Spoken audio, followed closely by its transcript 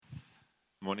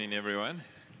Morning, everyone.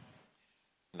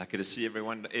 Lucky to see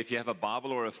everyone. If you have a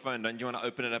Bible or a phone, don't you want to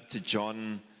open it up to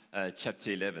John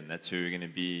chapter 11? That's where we're going to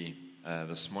be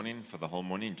this morning for the whole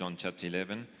morning, John chapter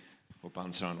 11. We'll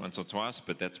bounce around once or twice,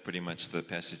 but that's pretty much the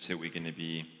passage that we're going to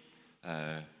be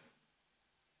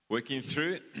working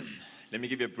through. Let me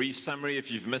give you a brief summary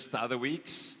if you've missed the other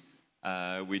weeks.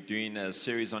 We're doing a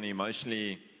series on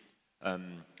emotionally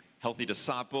healthy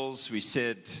disciples. We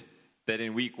said that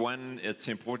in week one, it's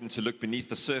important to look beneath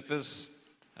the surface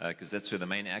because that's where the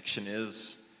main action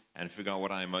is, and figure out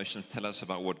what our emotions tell us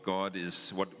about what God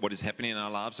is, what is happening in our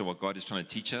lives and what God is trying to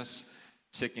teach us.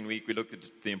 Second week, we looked at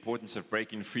the importance of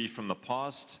breaking free from the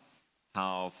past,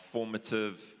 how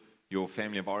formative your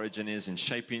family of origin is in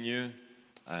shaping you,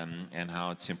 and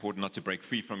how it's important not to break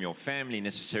free from your family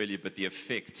necessarily, but the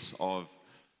effects of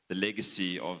the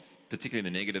legacy of particularly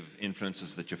the negative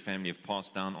influences that your family have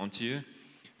passed down onto you.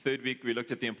 Third week, we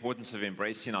looked at the importance of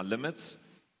embracing our limits,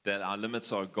 that our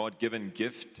limits are a God-given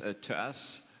gift to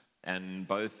us, and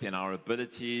both in our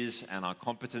abilities and our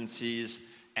competencies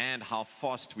and how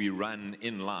fast we run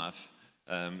in life,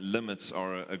 limits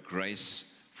are a grace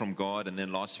from God. And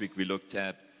then last week, we looked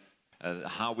at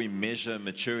how we measure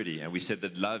maturity, and we said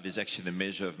that love is actually the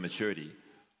measure of maturity.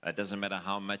 It doesn't matter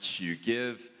how much you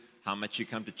give, how much you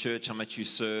come to church, how much you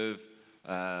serve,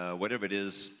 whatever it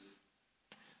is,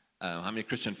 how many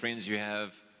Christian friends you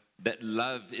have, that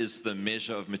love is the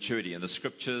measure of maturity. In the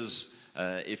scriptures,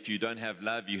 if you don't have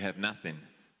love, you have nothing.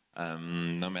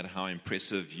 No matter how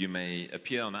impressive you may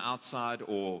appear on the outside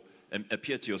or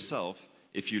appear to yourself,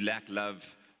 if you lack love,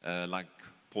 like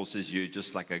Paul says, you're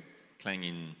just like a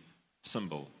clanging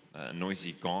cymbal, a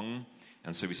noisy gong.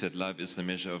 And so we said love is the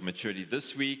measure of maturity.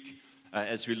 This week,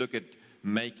 as we look at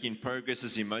making progress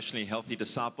as emotionally healthy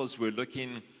disciples, we're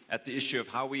looking at the issue of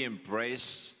how we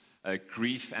embrace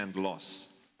grief and loss.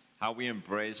 How we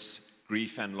embrace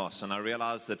grief and loss. And I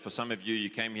realize that for some of you,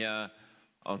 you came here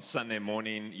on Sunday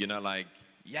morning,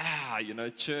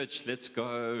 church, let's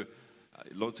go.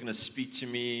 Lord's going to speak to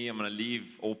me. I'm going to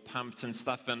leave all pumped and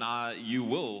stuff. And you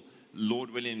will, Lord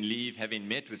willing, leave having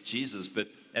met with Jesus. But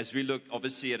as we look,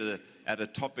 obviously, at a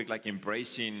topic like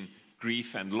embracing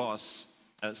grief and loss,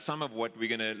 some of what we're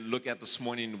going to look at this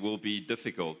morning will be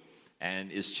difficult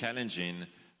and is challenging.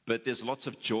 But there's lots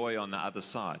of joy on the other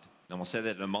side. And we'll say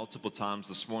that multiple times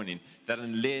this morning, that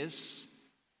unless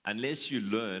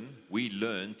we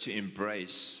learn to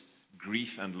embrace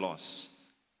grief and loss,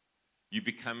 you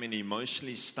become an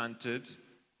emotionally stunted,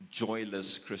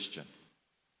 joyless Christian.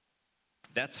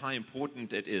 That's how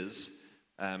important it is.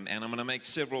 And I'm going to make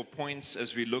several points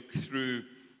as we look through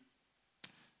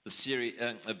the series,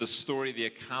 the story, the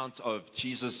account of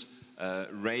Jesus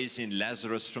raising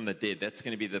Lazarus from the dead. That's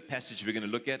going to be the passage we're going to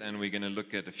look at, and we're going to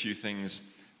look at a few things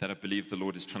that I believe the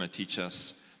Lord is trying to teach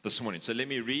us this morning. So let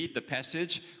me read the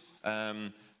passage.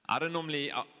 I don't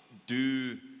normally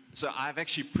so I've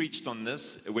actually preached on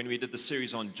this when we did the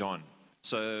series on John.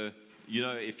 So,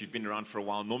 if you've been around for a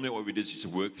while, normally what we do is just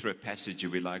work through a passage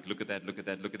and we're like, look at that, look at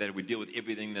that, look at that. We deal with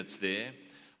everything that's there.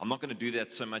 I'm not going to do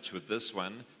that so much with this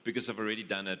one because I've already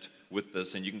done it with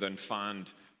this, and you can go and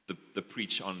find the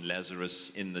preach on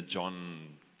Lazarus in the John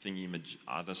thingy,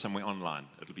 somewhere online.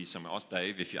 It'll be somewhere. Ask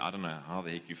Dave I don't know how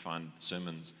the heck you find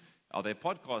sermons. Are they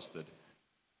podcasted?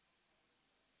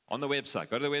 On the website.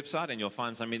 Go to the website and you'll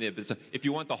find something there. But if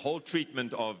you want the whole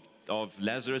treatment of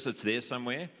Lazarus, it's there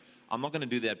somewhere. I'm not going to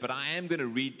do that, but I am going to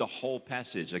read the whole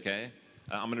passage, okay?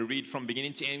 I'm going to read from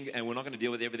beginning to end, and we're not going to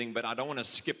deal with everything, but I don't want to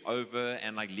skip over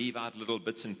and leave out little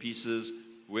bits and pieces.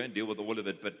 We won't deal with all of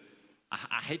it, but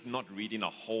I hate not reading a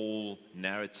whole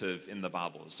narrative in the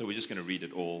Bible, so we're just going to read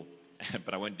it all,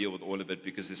 but I won't deal with all of it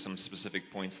because there's some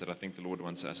specific points that I think the Lord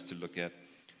wants us to look at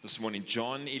this morning.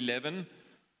 John 11,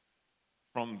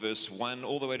 from verse 1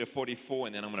 all the way to 44,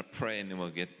 and then I'm going to pray, and then we'll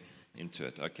get into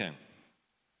it. Okay.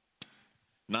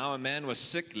 Now a man was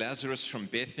sick, Lazarus from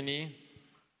Bethany,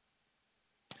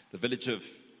 the village of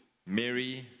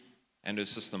Mary and her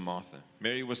sister Martha.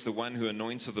 Mary was the one who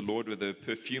anointed the Lord with her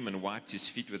perfume and wiped his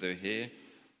feet with her hair.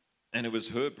 And it was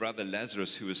her brother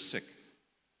Lazarus who was sick.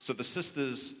 So the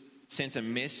sisters sent a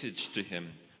message to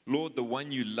him, Lord, the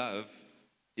one you love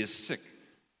is sick.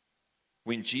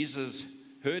 When Jesus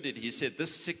heard it, he said,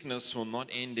 this sickness will not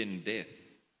end in death,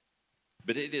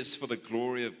 but it is for the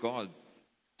glory of God,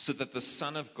 so that the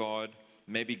Son of God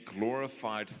may be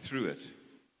glorified through it.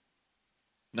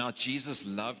 Now Jesus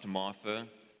loved Martha,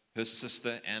 her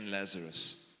sister, and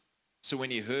Lazarus. So when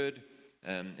he heard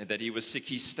that he was sick,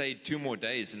 he stayed 2 more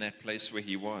days in that place where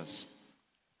he was.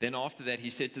 Then after that, he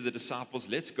said to the disciples,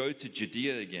 let's go to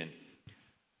Judea again.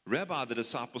 Rabbi, the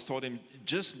disciples told him,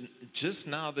 just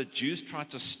now the Jews tried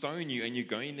to stone you and you're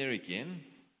going there again?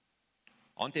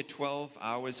 Aren't there 12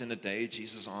 hours in a day?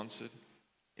 Jesus answered.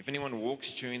 If anyone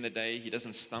walks during the day, he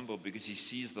doesn't stumble because he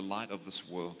sees the light of this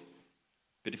world.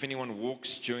 But if anyone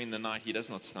walks during the night, he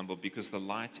does not stumble because the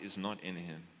light is not in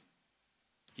him.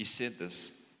 He said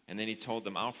this, and then he told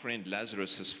them, our friend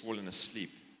Lazarus has fallen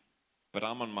asleep, but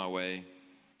I'm on my way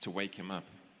to wake him up.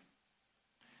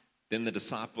 Then the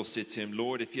disciples said to him,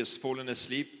 Lord, if he has fallen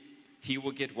asleep, he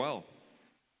will get well.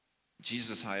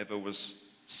 Jesus, however, was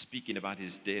speaking about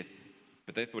his death,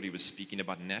 but they thought he was speaking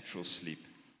about natural sleep.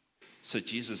 So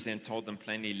Jesus then told them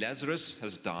plainly, Lazarus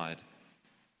has died.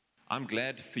 I'm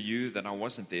glad for you that I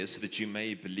wasn't there so that you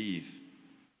may believe,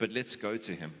 but let's go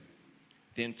to him.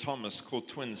 Then Thomas, called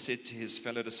Twin, said to his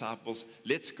fellow disciples,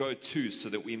 let's go too so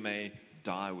that we may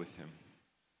die with him.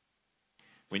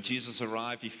 When Jesus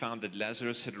arrived, he found that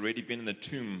Lazarus had already been in the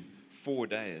tomb 4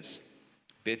 days.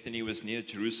 Bethany was near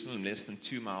Jerusalem, less than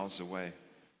 2 miles away.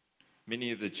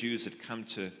 Many of the Jews had come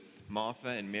to Martha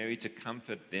and Mary to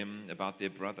comfort them about their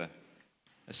brother.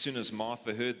 As soon as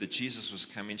Martha heard that Jesus was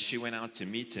coming, she went out to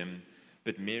meet him,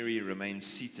 but Mary remained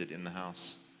seated in the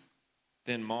house.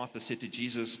 Then Martha said to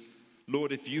Jesus,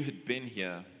 Lord, if you had been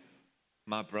here,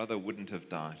 my brother wouldn't have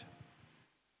died.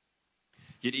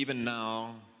 Yet even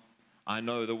now, I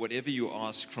know that whatever you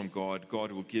ask from God,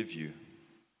 God will give you.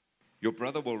 Your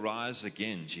brother will rise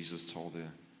again, Jesus told her.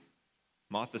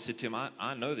 Martha said to him,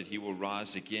 I know that he will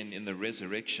rise again in the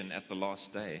resurrection at the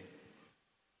last day.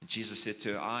 And Jesus said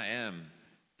to her, I am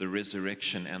the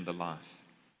resurrection and the life.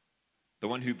 The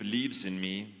one who believes in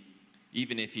me,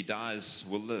 even if he dies,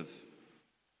 will live.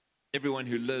 Everyone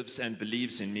who lives and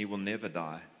believes in me will never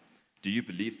die. Do you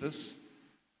believe this?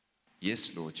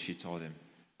 Yes, Lord, she told him.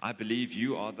 I believe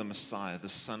you are the Messiah, the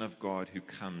Son of God who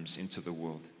comes into the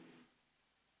world.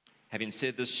 Having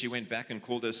said this, she went back and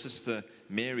called her sister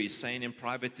Mary, saying in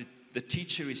private, the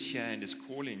teacher is here and is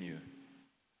calling you.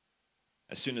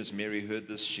 As soon as Mary heard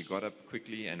this, she got up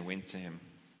quickly and went to him.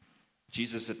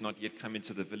 Jesus had not yet come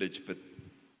into the village, but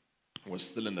was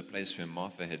still in the place where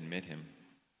Martha had met him.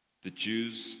 The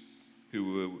Jews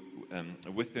who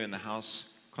were with her in the house,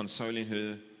 consoling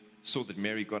her, saw that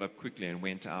Mary got up quickly and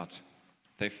went out.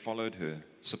 They followed her,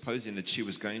 supposing that she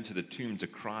was going to the tomb to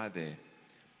cry there.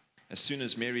 As soon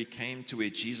as Mary came to where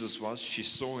Jesus was, she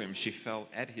saw him. She fell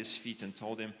at his feet and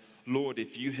told him, Lord,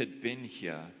 if you had been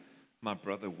here, my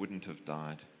brother wouldn't have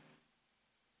died.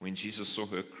 When Jesus saw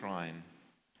her crying,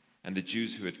 and the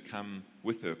Jews who had come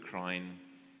with her crying,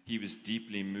 he was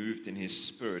deeply moved in his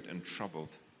spirit and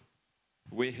troubled.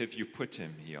 Where have you put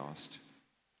him? He asked.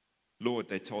 Lord,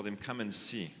 they told him, come and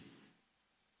see.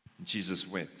 Jesus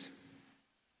wept.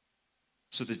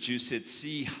 So the Jews said,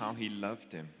 see how he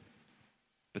loved him.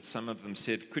 But some of them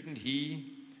said, couldn't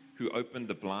he who opened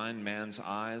the blind man's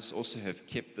eyes also have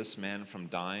kept this man from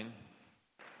dying?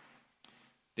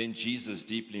 Then Jesus,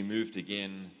 deeply moved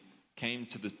again, came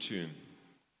to the tomb.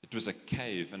 It was a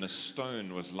cave, and a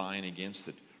stone was lying against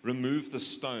it. Remove the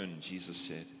stone, Jesus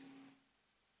said.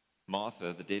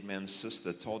 Martha, the dead man's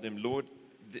sister, told him, Lord,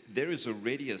 there is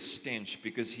already a stench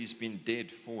because he's been dead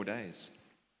 4 days.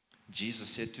 Jesus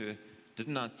said to her,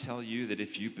 didn't I tell you that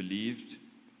if you believed,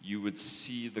 you would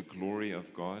see the glory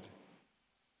of God?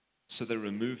 So they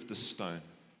removed the stone.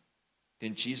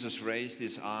 Then Jesus raised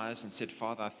his eyes and said,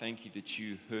 Father, I thank you that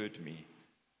you heard me.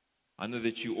 I know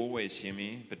that you always hear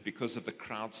me, but because of the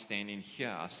crowd standing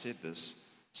here, I said this,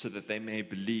 so that they may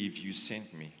believe you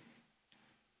sent me.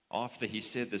 After he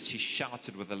said this, he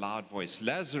shouted with a loud voice,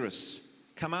 Lazarus,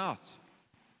 come out.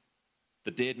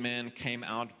 The dead man came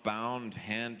out, bound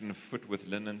hand and foot with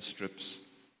linen strips,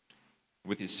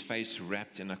 with his face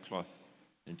wrapped in a cloth.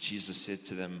 And Jesus said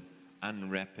to them,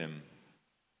 unwrap him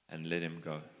and let him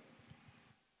go.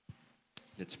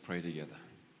 Let's pray together.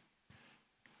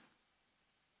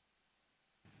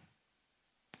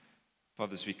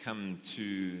 Father, as we come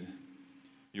to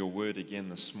your word again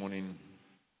this morning,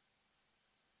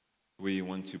 we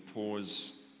want to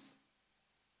pause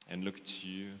and look to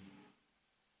you,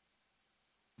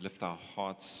 lift our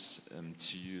hearts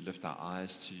to you, lift our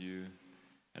eyes to you,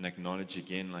 and acknowledge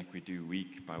again, like we do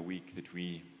week by week, that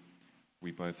we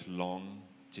both long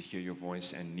to hear your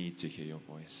voice and need to hear your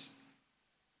voice.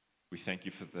 We thank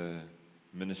you for the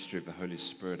ministry of the Holy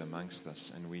Spirit amongst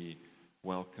us, and we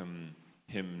welcome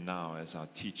him now as our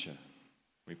teacher.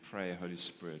 We pray, Holy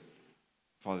Spirit,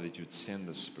 Father, that you would send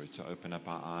the Spirit to open up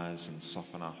our eyes and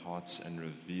soften our hearts and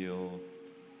reveal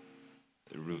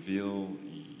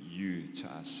you to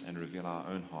us and reveal our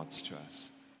own hearts to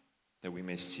us, that we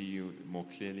may see you more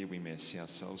clearly, we may see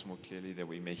ourselves more clearly, that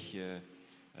we may hear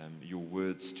your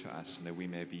words to us, and that we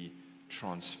may be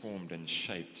transformed and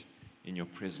shaped in your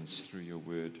presence through your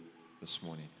word this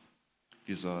morning.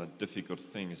 These are difficult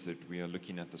things that we are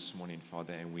looking at this morning,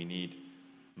 Father, and we need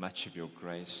much of your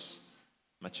grace,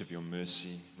 much of your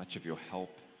mercy, much of your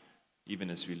help.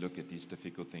 Even as we look at these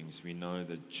difficult things, we know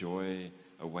that joy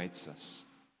awaits us.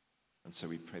 And so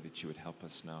we pray that you would help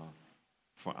us now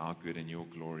for our good and your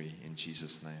glory, in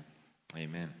Jesus' name.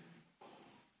 Amen.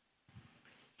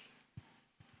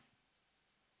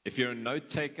 If you're a note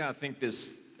taker, I think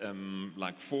there's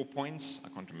like 4 points. I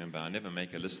can't remember. I never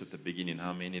make a list at the beginning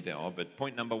how many there are. But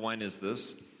point number 1 is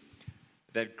this: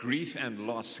 that grief and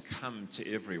loss come to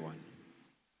everyone.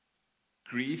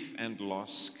 Grief and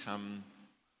loss come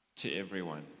to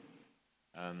everyone.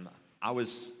 I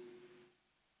was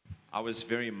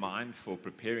very mindful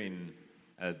preparing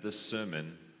this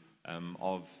sermon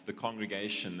of the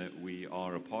congregation that we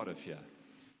are a part of here,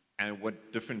 and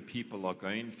what different people are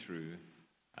going through.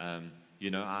 I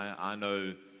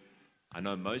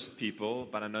know most people,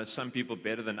 but I know some people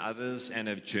better than others, and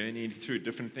have journeyed through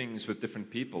different things with different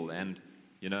people. And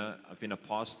I've been a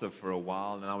pastor for a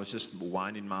while, and I was just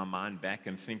winding my mind back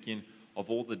and thinking of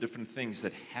all the different things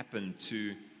that happen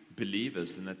to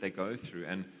believers and that they go through.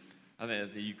 And I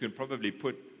think you can probably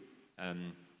put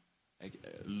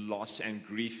loss and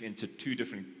grief into 2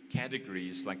 different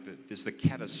categories. Like there's the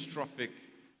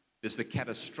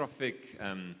catastrophic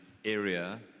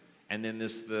area, and then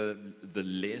there's the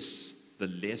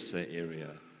lesser area.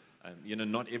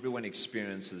 Not everyone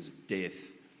experiences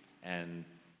death and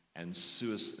the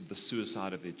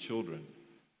suicide of their children.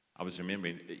 I was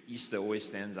remembering, Easter always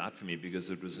stands out for me because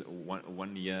it was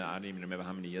one year, I don't even remember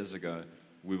how many years ago,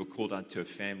 we were called out to a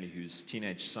family whose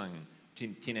teenage son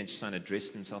had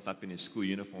dressed himself up in his school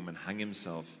uniform and hung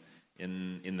himself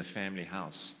in the family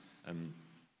house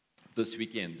this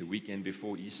weekend, the weekend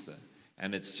before Easter.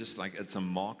 And it's just like, it's a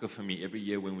marker for me every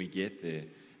year when we get there.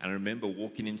 And I remember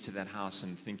walking into that house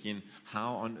and thinking,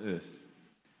 how on earth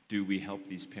do we help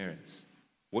these parents?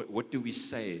 What do we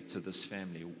say to this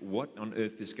family? What on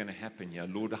earth is going to happen here?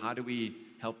 Lord, how do we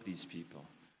help these people?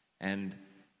 And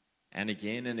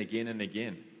again and again and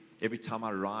again, every time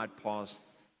I ride past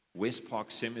West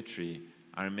Park Cemetery,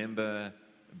 I remember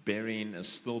burying a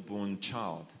stillborn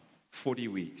child, 40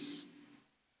 weeks,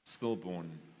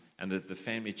 stillborn, and that the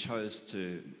family chose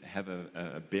to have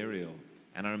a burial.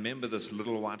 And I remember this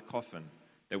little white coffin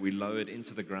that we lowered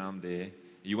into the ground there.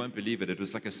 You won't believe it. It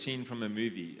was like a scene from a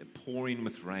movie, pouring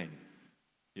with rain.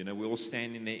 We're all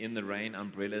standing there in the rain,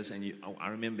 umbrellas, and I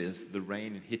remember the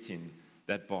rain hitting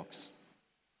that box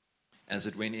as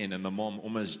it went in, and my mom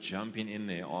almost jumping in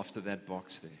there after that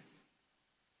box there.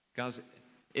 Guys,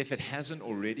 if it hasn't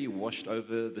already washed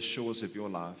over the shores of your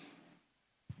life,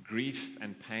 grief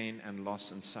and pain and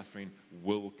loss and suffering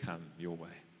will come your way.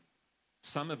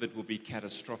 Some of it will be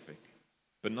catastrophic.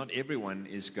 But not everyone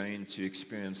is going to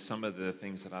experience some of the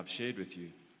things that I've shared with you.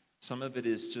 Some of it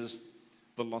is just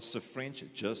the loss of friendship,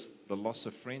 the loss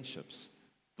of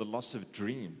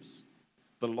dreams,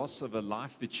 the loss of a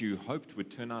life that you hoped would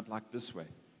turn out like this way.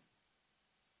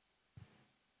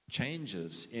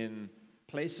 Changes in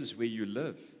places where you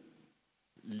live.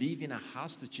 Leaving a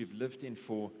house that you've lived in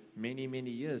for many, many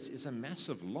years is a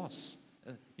massive loss.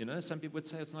 Some people would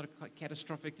say it's not a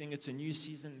catastrophic thing, it's a new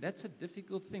season. That's a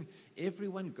difficult thing.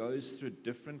 Everyone goes through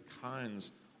different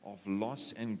kinds of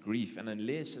loss and grief. And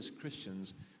unless, as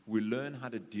Christians, we learn how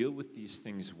to deal with these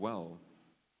things well,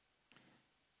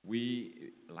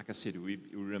 like I said, we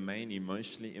remain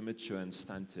emotionally immature and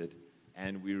stunted,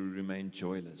 and we remain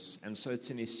joyless. And so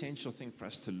it's an essential thing for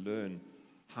us to learn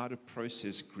how to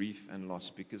process grief and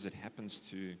loss, because it happens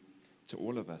to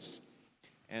all of us.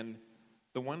 And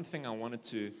the one thing I wanted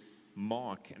to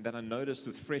mark, and that I noticed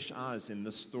with fresh eyes in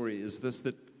this story, is this: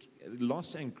 that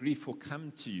loss and grief will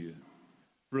come to you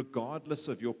regardless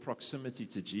of your proximity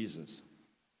to Jesus.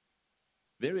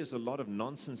 There is a lot of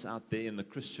nonsense out there in the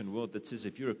Christian world that says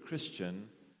if you're a Christian,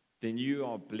 then you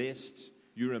are blessed,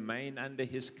 you remain under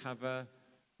his cover,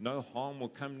 no harm will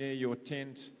come near your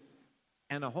tent.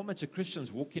 And a whole bunch of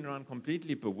Christians walking around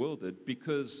completely bewildered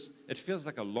because it feels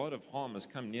like a lot of harm has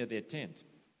come near their tent.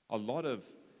 A lot of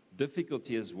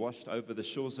difficulty has washed over the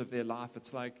shores of their life.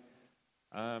 It's like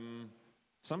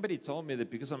somebody told me that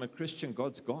because I'm a Christian,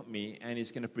 God's got me and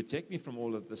he's going to protect me from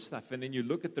all of this stuff. And then you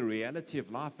look at the reality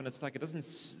of life and it's like it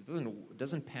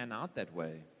doesn't pan out that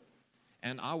way.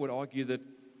 And I would argue that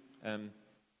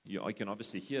I can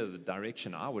obviously hear the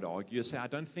direction I would argue. Say, I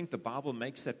don't think the Bible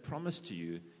makes that promise to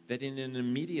you that in an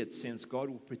immediate sense God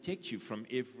will protect you from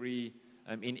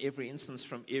in every instance,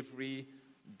 from every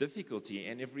difficulty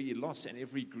and every loss and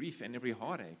every grief and every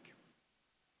heartache.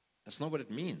 That's not what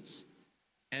it means.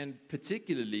 And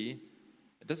particularly,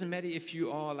 it doesn't matter if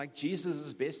you are like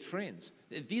Jesus' best friends.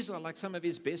 These are like some of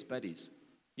his best buddies.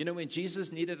 You know, when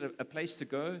Jesus needed a place to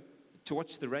go to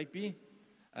watch the rugby,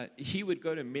 he would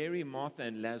go to Mary, Martha,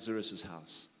 and Lazarus'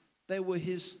 house. They were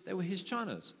his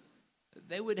chonos.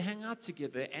 They would hang out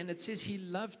together, and it says he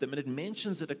loved them, and it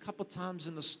mentions it a couple times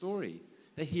in the story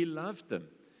that he loved them.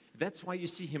 That's why you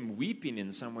see him weeping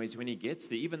in some ways when he gets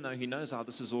there, even though he knows how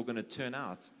this is all going to turn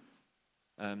out.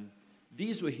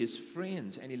 These were his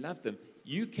friends, and he loved them.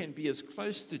 You can be as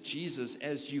close to Jesus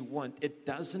as you want. It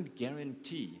doesn't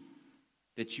guarantee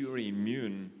that you are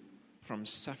immune from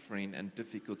suffering and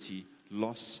difficulty,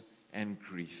 loss and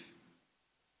grief.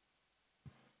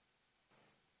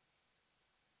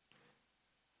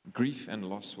 Grief and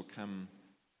loss will come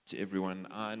to everyone.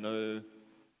 I know,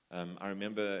 I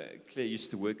remember Claire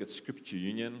used to work at Scripture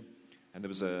Union, and there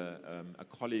was a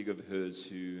colleague of hers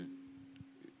who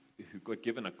got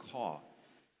given a car.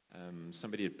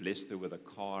 Somebody had blessed her with a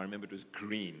car. I remember it was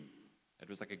green. It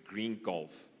was like a green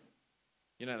Golf.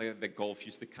 You know, like the Golf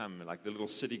used to come, like the little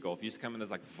city Golf, used to come in as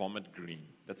like vomit green.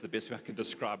 That's the best way I can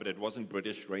describe it. It wasn't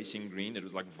British racing green. It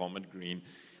was like vomit green.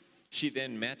 She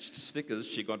then matched stickers.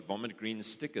 She got vomit green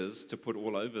stickers to put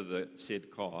all over the said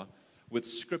car with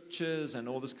scriptures and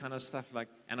all this kind of stuff.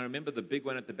 And I remember the big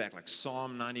one at the back, like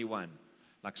Psalm 91.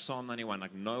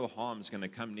 Like no harm's going to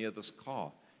come near this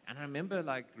car. And I remember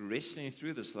like wrestling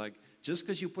through this, like just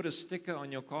because you put a sticker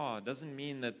on your car doesn't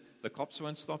mean that the cops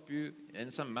won't stop you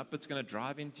and some muppet's going to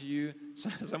drive into you.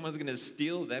 Someone's going to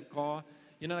steal that car.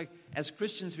 You know, like as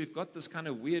Christians, we've got this kind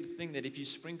of weird thing that if you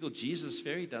sprinkle Jesus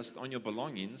fairy dust on your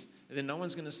belongings, then no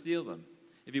one's going to steal them.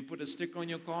 If you put a sticker on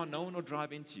your car, no one will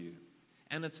drive into you.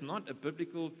 And it's not a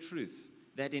biblical truth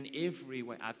that in every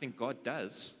way, I think God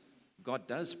does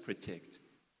protect.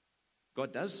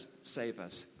 God does save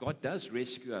us. God does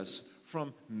rescue us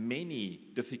from many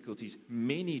difficulties,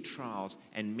 many trials,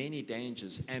 and many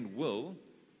dangers, and will,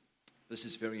 this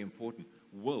is very important,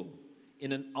 will,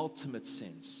 in an ultimate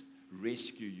sense,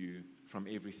 rescue you from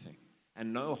everything.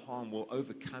 And no harm will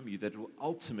overcome you that will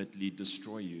ultimately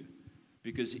destroy you.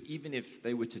 Because even if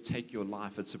they were to take your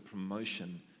life, it's a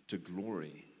promotion to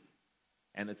glory.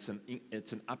 And it's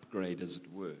an upgrade, as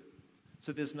it were.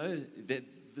 So the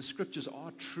scriptures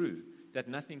are true, that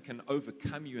nothing can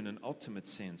overcome you in an ultimate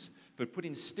sense. But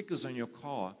putting stickers on your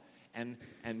car and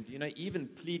you know, even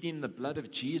pleading the blood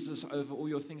of Jesus over all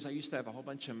your things. I used to have a whole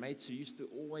bunch of mates who used to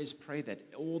always pray that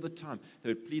all the time. They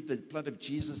would plead the blood of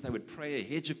Jesus. They would pray a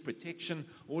hedge of protection,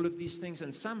 all of these things.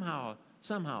 And somehow,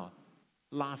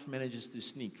 life manages to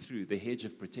sneak through the hedge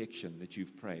of protection that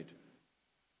you've prayed.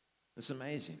 It's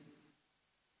amazing.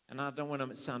 And I don't want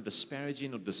to sound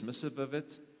disparaging or dismissive of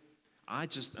it. I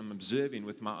just am observing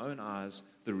with my own eyes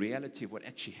the reality of what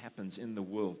actually happens in the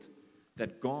world.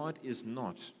 That God is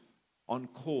not on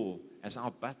call as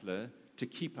our butler to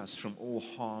keep us from all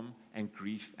harm and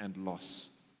grief and loss.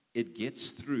 It gets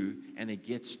through and it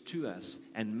gets to us,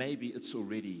 and maybe it's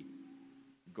already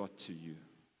got to you.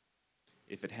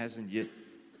 If it hasn't yet,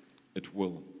 it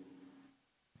will.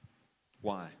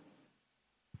 Why?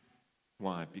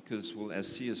 Why? Because, well, as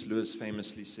C.S. Lewis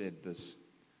famously said this,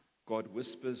 God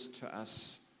whispers to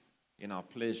us in our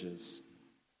pleasures.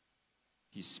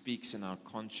 He speaks in our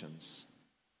conscience,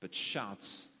 but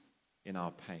shouts in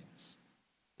our pains.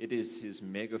 It is his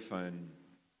megaphone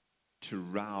to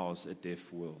rouse a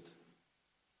deaf world.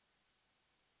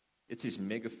 It's his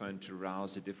megaphone to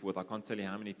rouse a deaf world. I can't tell you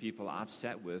how many people I've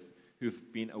sat with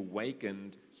who've been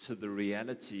awakened to the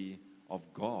reality of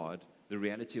God, the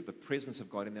reality of the presence of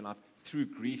God in their life through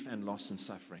grief and loss and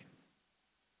suffering.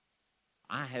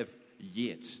 I've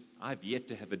yet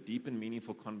to have a deep and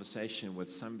meaningful conversation with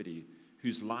somebody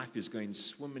whose life is going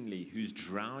swimmingly, who's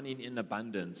drowning in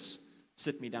abundance,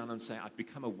 sit me down and say, I've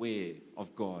become aware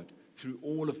of God through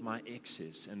all of my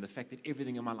excess and the fact that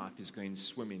everything in my life is going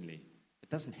swimmingly. It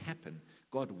doesn't happen.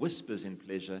 God whispers in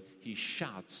pleasure. He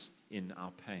shouts in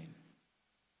our pain.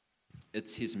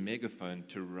 It's his megaphone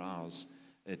to rouse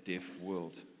a deaf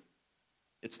world.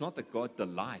 It's not that God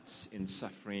delights in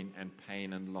suffering and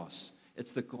pain and loss.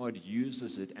 It's that God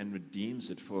uses it and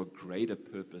redeems it for a greater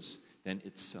purpose than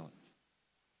itself.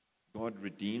 God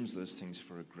redeems those things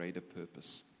for a greater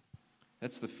purpose.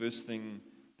 That's the first thing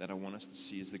that I want us to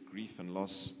see, is that grief and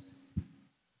loss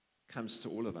comes to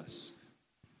all of us.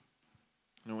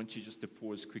 And I want you just to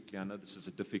pause quickly. I know this is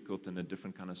a difficult and a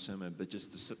different kind of sermon, but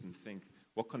just to sit and think,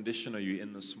 what condition are you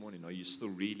in this morning? Are you still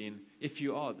reeling? If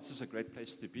you are, this is a great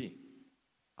place to be.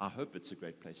 I hope it's a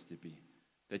great place to be.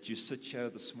 That you sit here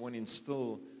this morning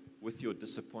still with your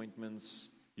disappointments,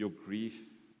 your grief,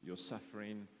 your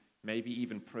suffering, maybe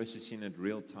even processing it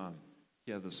real time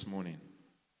here this morning.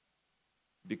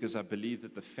 Because I believe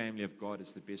that the family of God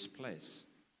is the best place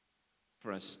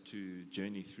for us to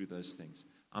journey through those things.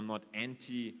 I'm not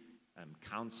anti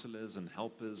counselors and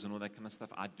helpers and all that kind of stuff.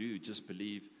 I do just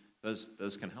believe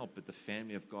those can help, but the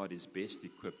family of God is best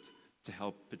equipped to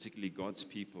help, particularly God's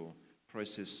people,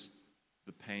 process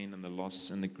the pain and the loss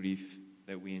and the grief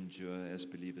that we endure as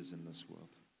believers in this world.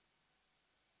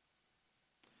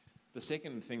 The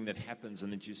second thing that happens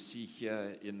and that you see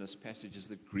here in this passage is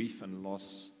that grief and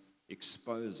loss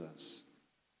expose us.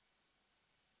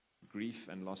 Grief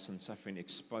and loss and suffering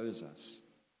expose us.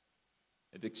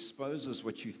 It exposes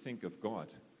what you think of God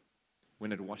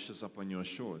when it washes up on your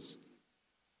shores.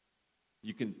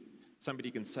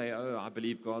 Somebody can say, oh, I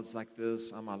believe God's like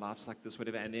this, oh, my life's like this,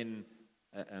 whatever, and then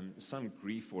some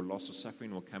grief or loss or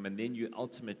suffering will come, and then you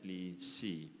ultimately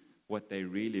see what they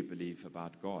really believe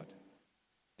about God.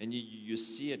 And you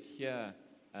see it here,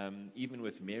 even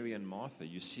with Mary and Martha.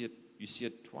 You see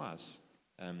it twice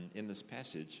in this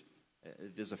passage.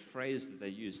 There's a phrase that they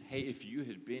use, hey, if you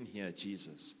had been here,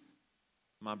 Jesus,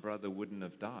 my brother wouldn't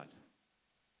have died.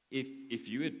 If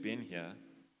you had been here,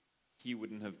 he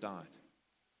wouldn't have died.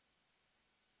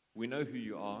 We know who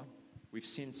you are. We've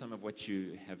seen some of what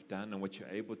you have done and what you're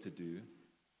able to do,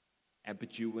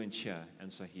 but you weren't here,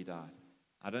 and so he died.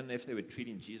 I don't know if they were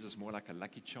treating Jesus more like a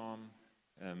lucky charm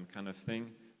kind of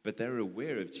thing, but they're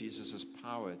aware of Jesus'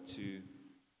 power to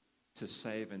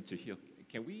save and to heal.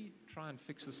 Can we try and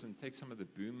fix this and take some of the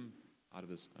boom out of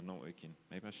this? I'm not working.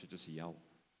 Maybe I should just yell.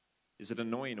 Is it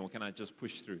annoying, or can I just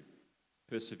push through?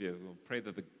 Persevere. We'll pray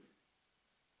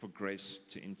for grace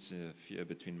to interfere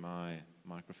between my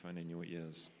microphone and your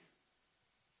ears.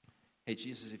 Hey,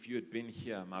 Jesus, if you had been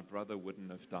here, my brother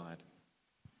wouldn't have died.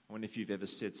 I wonder if you've ever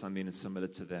said something similar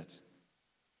to that.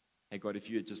 Hey, God, if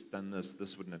you had just done this,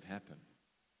 this wouldn't have happened.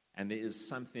 And there is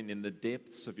something in the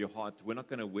depths of your heart. We're not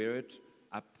going to wear it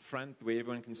up front where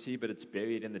everyone can see, but it's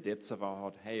buried in the depths of our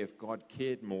heart. Hey, if God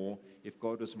cared more, if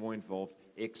God was more involved,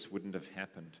 X wouldn't have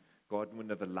happened. God wouldn't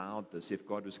have allowed this. If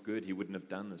God was good, he wouldn't have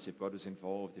done this. If God was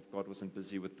involved, if God wasn't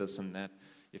busy with this and that,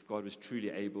 if God was truly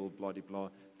able, blah, blah, blah,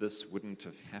 this wouldn't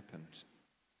have happened.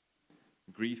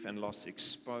 Grief and loss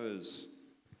expose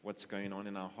what's going on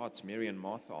in our hearts. Mary and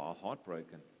Martha are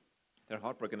heartbroken. They're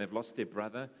heartbroken. They've lost their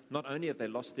brother. Not only have they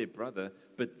lost their brother,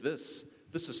 but this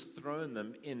has thrown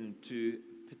them into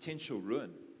potential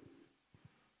ruin.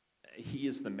 He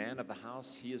is the man of the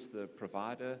house. He is the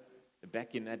provider.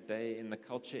 Back in that day in the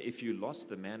culture, if you lost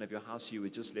the man of your house, you were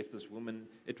just left this woman.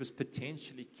 It was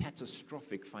potentially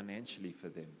catastrophic financially for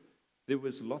them. There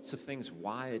was lots of things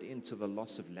wired into the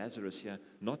loss of Lazarus here,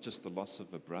 not just the loss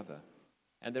of a brother.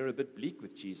 And they're a bit bleak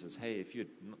with Jesus. Hey, if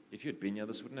you'd been here,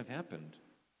 this wouldn't have happened.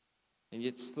 And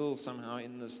yet still somehow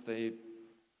in this, there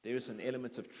is an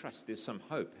element of trust. There's some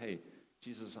hope. Hey,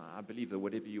 Jesus, I believe that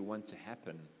whatever you want to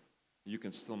happen, you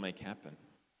can still make happen.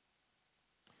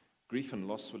 Grief and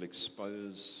loss will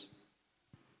expose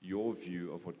your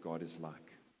view of what God is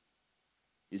like.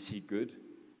 Is he good?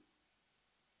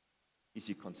 Is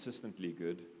he consistently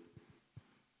good?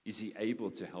 Is he able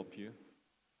to help you?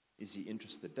 Is he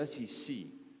interested? Does he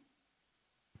see?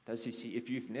 Does he see? If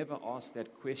you've never asked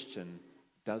that question,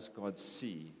 does God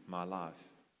see my life?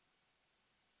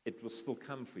 It will still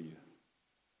come for you.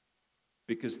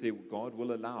 Because God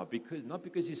will allow, not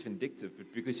because he's vindictive,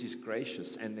 but because he's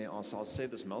gracious. And I'll say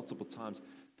this multiple times,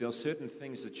 there are certain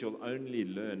things that you'll only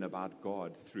learn about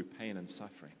God through pain and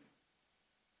suffering.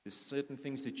 There's certain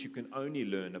things that you can only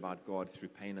learn about God through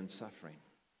pain and suffering.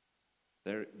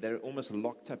 They're almost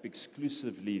locked up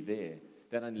exclusively there,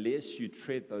 that unless you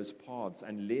tread those paths,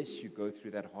 unless you go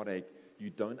through that heartache,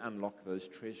 you don't unlock those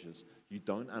treasures. You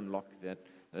don't unlock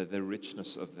the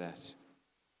richness of that.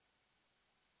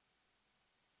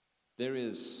 There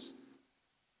is,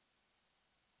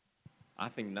 I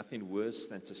think, nothing worse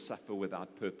than to suffer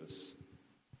without purpose.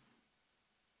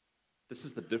 This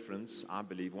is the difference, I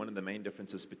believe, one of the main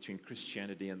differences between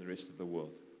Christianity and the rest of the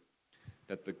world.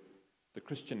 That the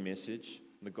Christian message,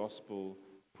 the gospel,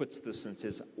 puts this and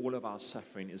says all of our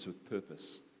suffering is with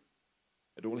purpose.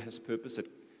 It all has purpose.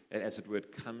 As it were,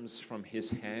 it comes from his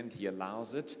hand. He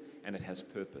allows it, and it has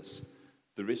purpose.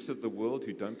 The rest of the world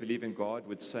who don't believe in God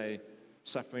would say,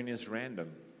 suffering is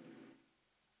random.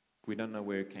 We don't know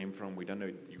where it came from. We don't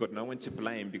know. You've got no one to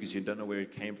blame because you don't know where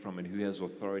it came from and who has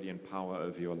authority and power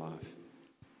over your life.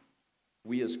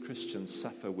 We as Christians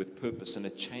suffer with purpose, and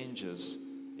it changes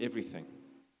everything.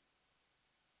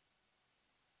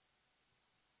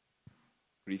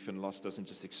 Grief and loss doesn't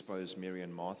just expose Mary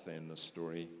and Martha in this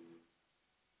story.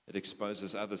 It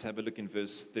exposes others. Have a look in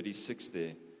verse 36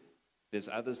 there. There's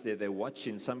others there, they're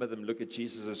watching. Some of them look at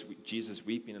Jesus as Jesus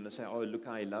weeping, and they say, oh, look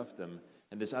how he loved them.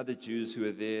 And there's other Jews who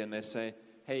are there, and they say,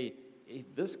 hey,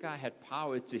 this guy had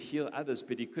power to heal others,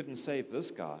 but he couldn't save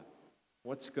this guy.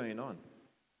 What's going on?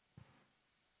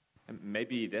 And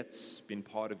maybe that's been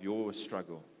part of your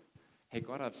struggle. Hey,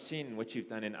 God, I've seen what you've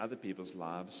done in other people's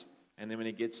lives, and then when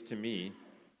it gets to me,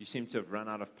 you seem to have run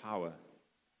out of power.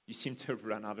 You seem to have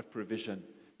run out of provision.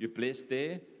 You've blessed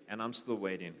there, and I'm still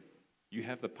waiting. You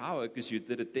have the power because you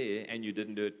did it there, and you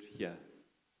didn't do it here.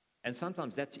 And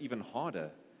sometimes that's even harder.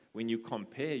 When you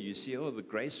compare, you see, oh, the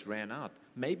grace ran out.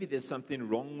 Maybe there's something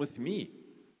wrong with me.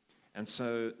 And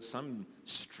so some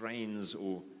strains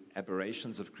or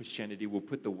aberrations of Christianity will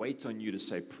put the weight on you to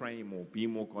say, pray more, be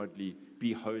more godly,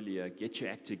 be holier, get your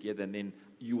act together, and then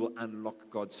you will unlock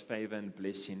God's favor and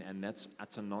blessing, and that's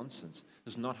utter nonsense.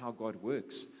 It's not how God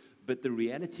works. But the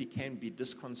reality can be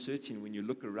disconcerting when you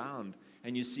look around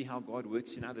and you see how God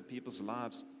works in other people's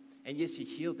lives. And yes, he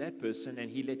healed that person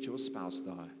and he let your spouse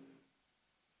die.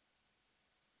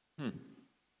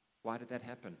 Why did that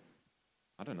happen?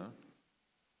 I don't know.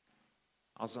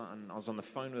 I was on the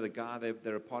phone with a guy.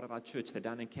 They're a part of our church. They're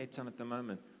down in Cape Town at the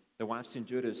moment. The wife's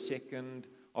endured her second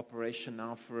operation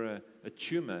now for a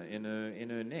tumor in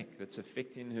her neck that's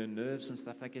affecting her nerves and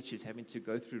stuff like that. She's having to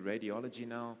go through radiology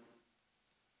now.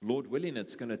 Lord willing,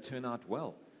 it's going to turn out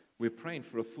well. We're praying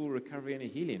for a full recovery and a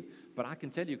healing. But I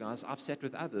can tell you guys, I've sat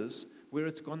with others where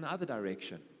it's gone the other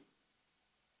direction.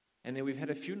 And then we've had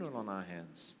a funeral on our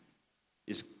hands.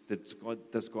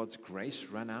 Does God's grace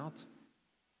run out?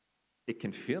 It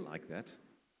can feel like that.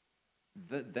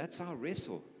 That's our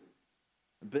wrestle.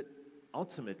 But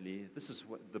ultimately, this is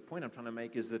what the point I'm trying to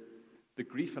make is that the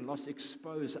grief and loss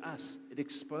expose us. It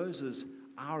exposes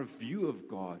our view of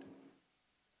God.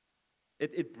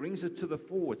 It brings it to the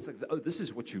fore. It's like, oh, this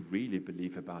is what you really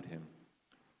believe about him.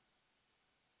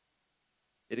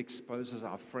 It exposes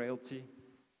our frailty.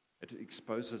 It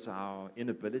exposes our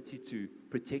inability to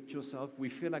protect yourself. We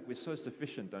feel like we're so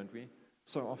sufficient, don't we?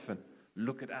 So often.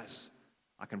 Look at us.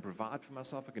 I can provide for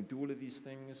myself. I can do all of these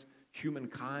things.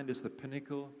 Humankind is the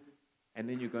pinnacle. And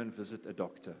then you go and visit a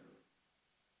doctor.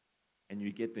 And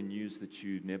you get the news that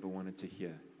you never wanted to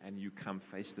hear. And you come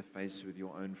face to face with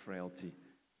your own frailty.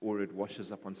 Or it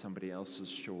washes up on somebody else's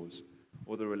shores.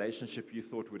 Or the relationship you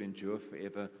thought would endure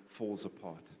forever falls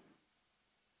apart.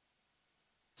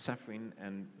 Suffering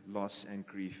and loss and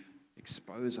grief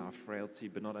expose our frailty,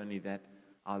 but not only that,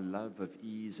 our love of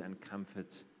ease and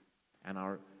comfort and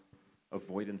our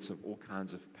avoidance of all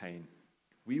kinds of pain.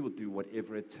 We will do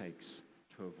whatever it takes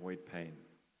to avoid pain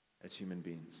as human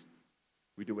beings.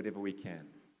 We do whatever we can,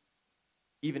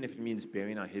 even if it means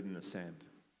burying our head in the sand.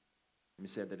 Let me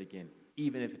say that again.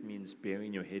 Even if it means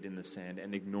burying your head in the sand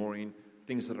and ignoring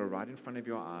things that are right in front of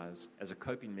your eyes as a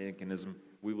coping mechanism,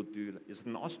 we will do. Is it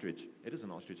an ostrich? It is an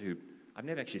ostrich hoop. I've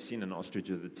never actually seen an ostrich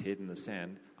with its head in the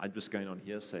sand. I'm just going on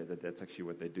hearsay that that's actually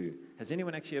what they do. Has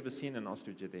anyone actually ever seen an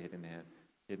ostrich with their head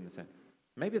in the sand?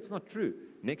 Maybe it's not true.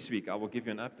 Next week I will give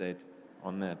you an update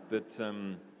on that. But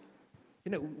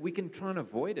we can try and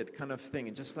avoid it, kind of thing,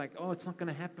 and just like, oh, it's not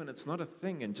going to happen. It's not a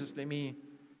thing, and just let me.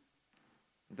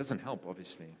 It doesn't help,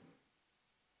 obviously.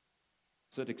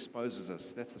 So it exposes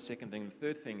us. That's the second thing. The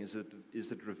third thing is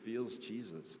it reveals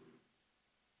Jesus.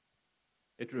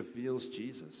 It reveals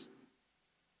Jesus.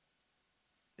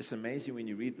 It's amazing when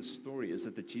you read the story, is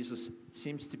that Jesus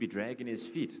seems to be dragging his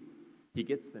feet. He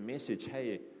gets the message,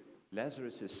 hey,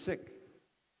 Lazarus is sick.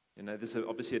 There's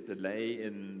obviously a delay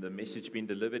in the message being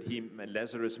delivered.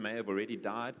 Lazarus may have already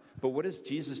died. But what does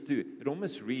Jesus do? It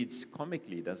almost reads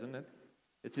comically, doesn't it?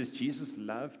 It says Jesus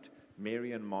loved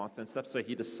Mary and Martha and stuff, so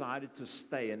he decided to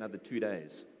stay another 2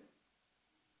 days.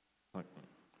 There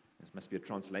must be a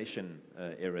translation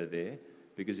error there,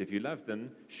 because if you loved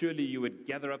them, surely you would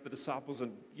gather up the disciples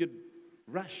and you'd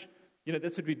rush.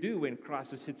 That's what we do when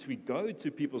crisis hits. We go to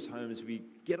people's homes, we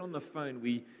get on the phone,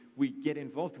 we get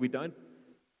involved. We don't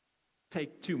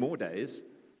take 2 more days.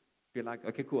 Be like,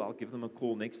 okay, cool, I'll give them a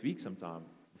call next week sometime.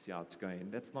 See how it's going.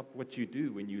 That's not what you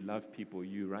do when you love people.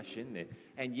 You rush in there.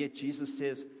 And yet Jesus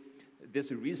says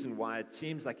there's a reason why it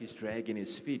seems like he's dragging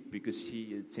his feet, because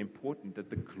it's important that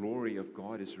the glory of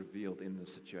God is revealed in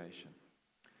this situation.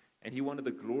 And he wanted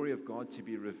the glory of God to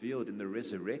be revealed in the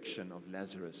resurrection of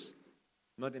Lazarus,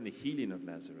 not in the healing of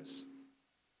Lazarus.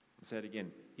 I'll say it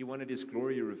again. He wanted his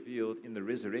glory revealed in the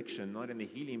resurrection, not in the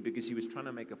healing, because he was trying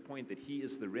to make a point that he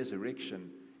is the resurrection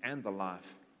and the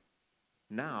life,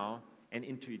 now and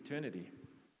into eternity.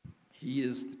 He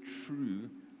is the true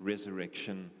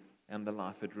resurrection and the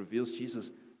life. It reveals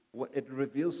Jesus. It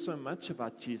reveals so much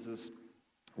about Jesus.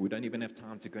 We don't even have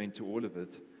time to go into all of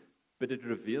it. but it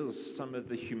reveals some of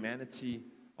the humanity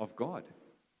of God.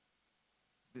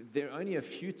 There are only a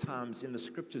few times in the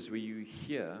scriptures where you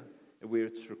hear, where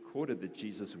it's recorded that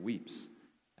Jesus weeps.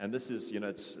 And this is,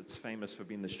 it's famous for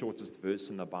being the shortest verse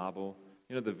in the Bible.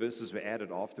 The verses were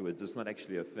added afterwards. It's not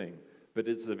actually a thing, but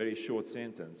it's a very short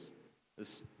sentence.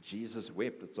 This Jesus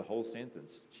wept. It's a whole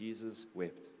sentence. Jesus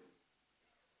wept.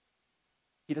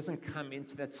 He doesn't come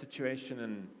into that situation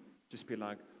and just be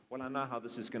like, well, I know how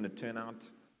this is going to turn out.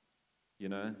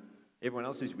 Everyone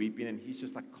else is weeping and he's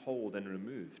just like cold and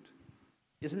removed.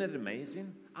 Isn't it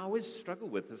amazing? I always struggle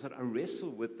with this. I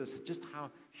wrestle with this, just how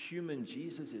human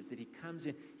Jesus is, that he comes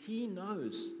in. He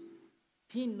knows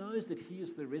that he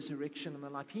is the resurrection and the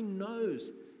life. He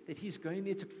knows that he's going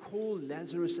there to call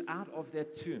Lazarus out of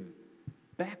that tomb,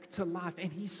 back to life,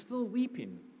 and he's still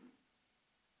weeping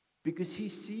because he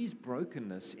sees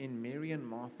brokenness in Mary and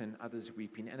Martha and others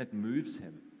weeping, and it moves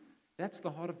him. That's the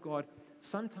heart of God.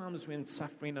 Sometimes when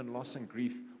suffering and loss and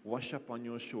grief wash up on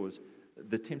your shores,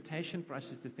 the temptation for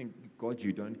us is to think, God,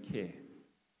 you don't care.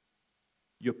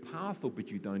 You're powerful,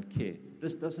 but you don't care.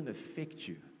 This doesn't affect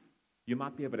you. You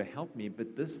might be able to help me,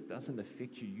 but this doesn't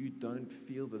affect you. You don't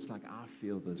feel this like I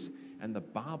feel this. And the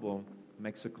Bible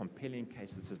makes a compelling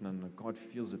case that says, no, God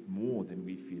feels it more than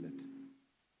we feel it.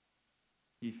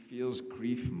 He feels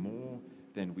grief more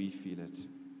than we feel it.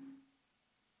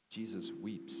 Jesus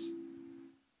weeps.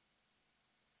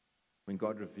 When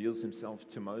God reveals himself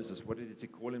to Moses, what did he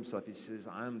call himself? He says,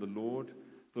 I am the Lord,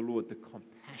 the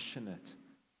compassionate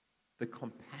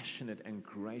and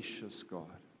gracious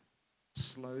God,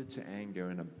 slow to anger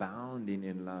and abounding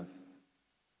in love.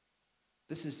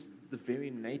 This is the very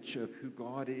nature of who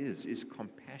God is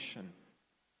compassion.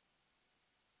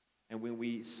 And when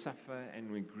we suffer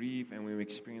and we grieve and we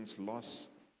experience loss,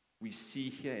 we see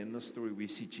here in this story, we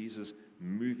see Jesus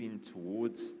moving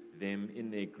towards them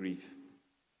in their grief.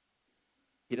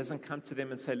 He doesn't come to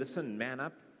them and say, listen, man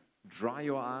up, dry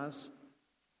your eyes,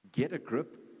 get a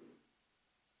grip.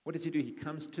 What does he do? He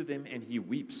comes to them and he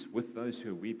weeps with those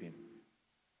who are weeping.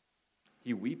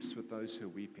 He weeps with those who are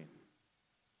weeping.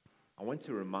 I want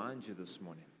to remind you this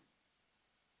morning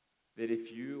that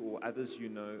if you or others you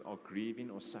know are grieving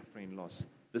or suffering loss,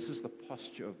 this is the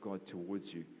posture of God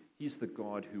towards you. He's the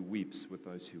God who weeps with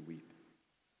those who weep.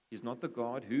 He's not the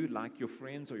God who, like your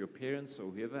friends or your parents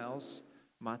or whoever else,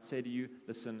 might say to you,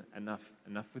 listen, enough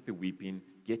with the weeping,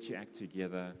 get your act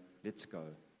together, let's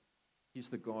go.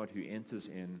 He's the God who enters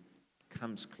in,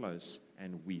 comes close,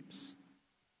 and weeps.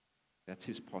 That's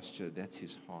his posture, that's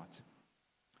his heart.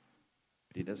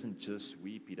 But he doesn't just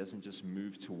weep, he doesn't just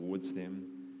move towards them.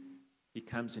 He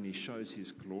comes and he shows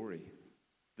his glory.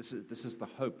 This is the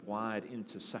hope wired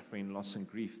into suffering, loss, and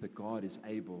grief, that God is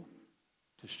able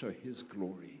to show his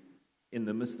glory in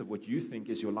the midst of what you think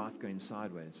is your life going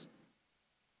sideways.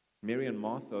 Mary and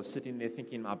Martha are sitting there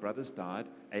thinking, our brother's died.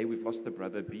 A, we've lost a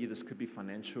brother. B, this could be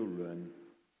financial ruin.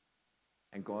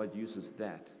 And God uses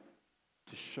that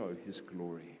to show his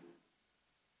glory.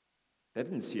 They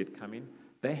didn't see it coming.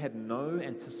 They had no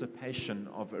anticipation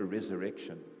of a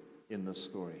resurrection in this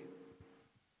story.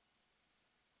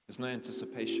 There's no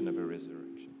anticipation of a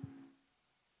resurrection.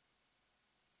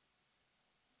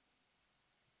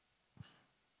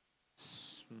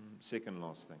 Second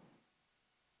last thing.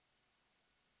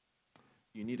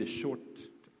 You need a short...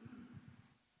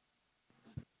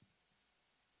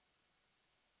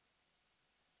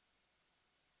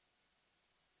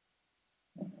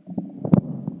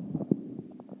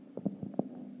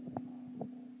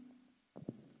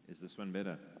 Is this one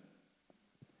better?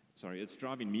 Sorry, it's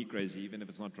driving me crazy, even if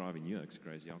it's not driving you, it's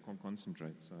crazy. I can't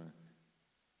concentrate, so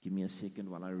give me a second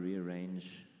while I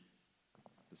rearrange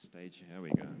the stage. Here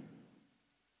we go.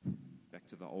 Back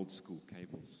to the old school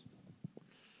cables.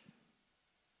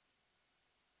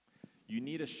 You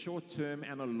need a short-term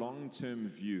and a long-term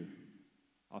view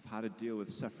of how to deal with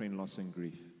suffering, loss, and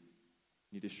grief.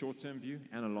 You need a short-term view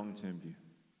and a long-term view.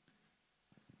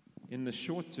 In the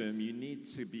short term, you need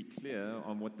to be clear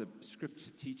on what the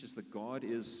scripture teaches, that God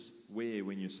is where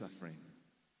when you're suffering?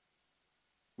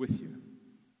 With you.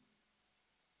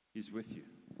 He's with you.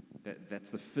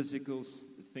 That's the physical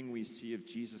thing we see of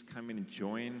Jesus coming and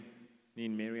joining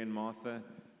Mary and Martha.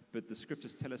 But the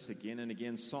scriptures tell us again and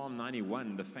again, Psalm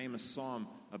 91, the famous psalm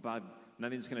about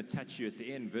nothing's going to touch you. At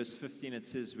the end, verse 15, it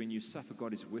says, when you suffer,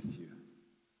 God is with you.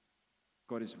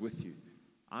 God is with you.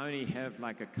 I only have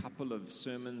like a couple of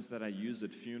sermons that I use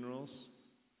at funerals,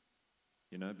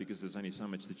 because there's only so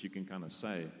much that you can kind of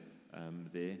say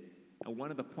there. And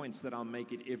one of the points that I'll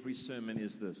make at every sermon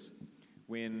is this.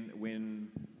 When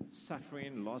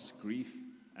suffering, loss, grief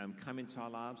come into our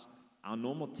lives, our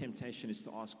normal temptation is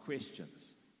to ask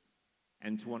questions.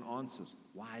 and to want answers.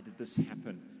 Why did this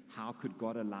happen? How could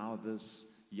God allow this?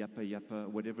 Yappa,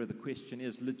 whatever the question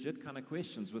is, legit kind of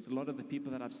questions. With a lot of the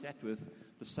people that I've sat with,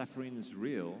 the suffering is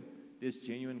real. There's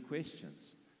genuine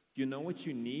questions. Do you know what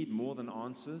you need more than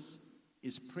answers?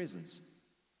 Is presence.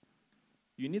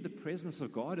 You need the presence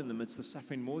of God in the midst of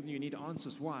suffering more than you need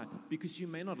answers. Why? Because you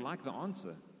may not like the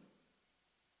answer.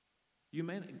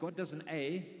 God doesn't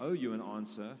owe you an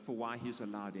answer for why He's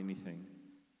allowed anything.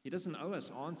 He doesn't owe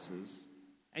us answers,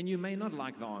 and you may not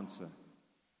like the answer.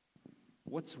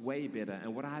 What's way better,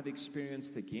 and what I've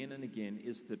experienced again and again,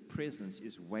 is that presence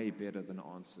is way better than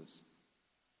answers.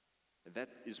 That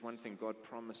is one thing God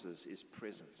promises, is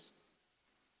presence.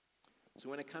 So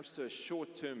when it comes to a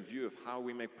short-term view of how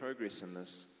we make progress in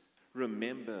this,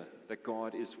 remember that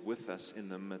God is with us in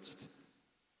the midst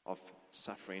of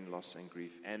suffering, loss, and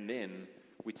grief. And then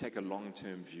we take a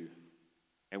long-term view,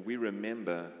 and we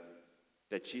remember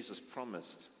that Jesus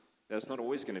promised that it's not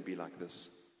always going to be like this,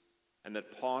 and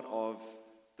that part of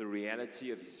the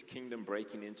reality of His kingdom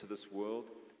breaking into this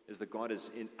world is that God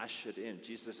is ushered in.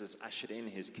 Jesus has ushered in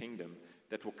His kingdom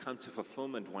that will come to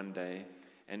fulfillment one day.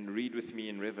 And read with me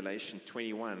in Revelation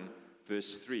 21,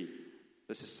 verse 3.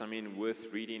 This is something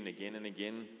worth reading again and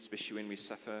again, especially when we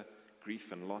suffer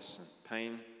grief and loss and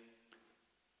pain.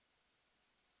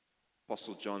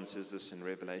 Apostle John says this in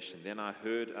Revelation. Then I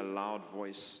heard a loud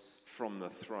voice from the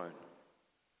throne.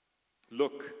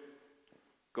 Look,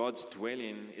 God's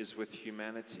dwelling is with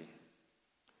humanity.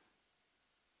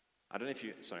 I don't want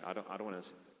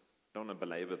to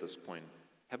belabor this point.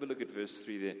 Have a look at verse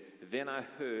 3 there. Then I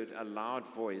heard a loud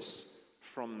voice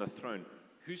from the throne.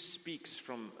 Who speaks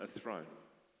from a throne?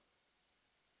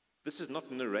 This is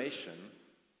not narration.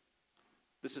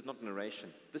 This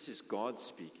is God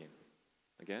speaking.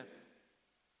 Okay?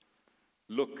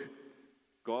 Look,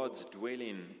 God's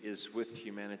dwelling is with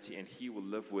humanity, and He will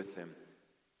live with them.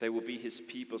 They will be His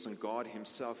peoples, and God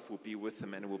Himself will be with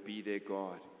them and will be their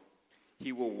God.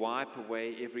 He will wipe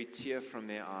away every tear from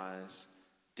their eyes.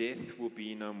 Death will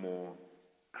be no more.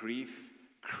 Grief,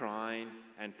 crying,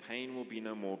 and pain will be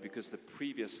no more, because the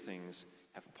previous things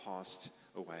have passed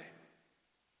away.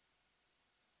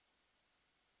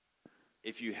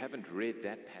 If you haven't read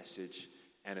that passage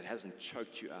and it hasn't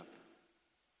choked you up,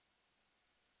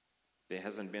 there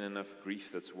hasn't been enough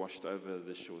grief that's washed over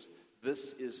the shores.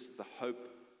 This is the hope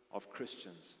of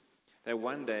Christians. That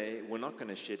one day we're not going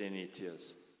to shed any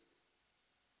tears.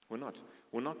 We're not.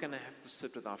 We're not going to have to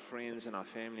sit with our friends and our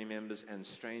family members and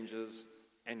strangers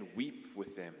and weep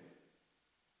with them.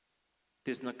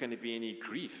 There's not going to be any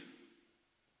grief.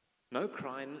 No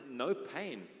crying, no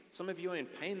pain. Some of you are in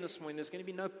pain this morning. There's going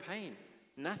to be no pain.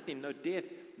 Nothing, no death.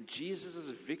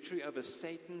 Jesus' victory over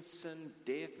Satan, sin,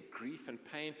 death, grief, and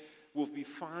pain will be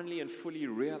finally and fully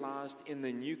realized in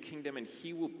the new kingdom, and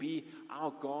He will be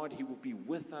our God. He will be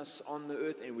with us on the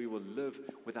earth, and we will live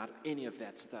without any of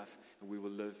that stuff, and we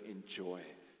will live in joy.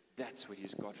 That's what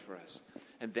He's got for us,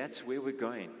 and that's where we're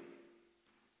going.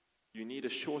 You need a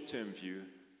short-term view,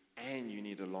 and you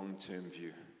need a long-term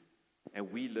view, and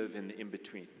we live in the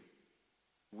in-between.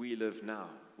 We live now,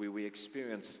 where we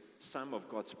experience some of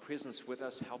God's presence with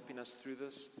us, helping us through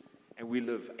this, and we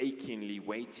live achingly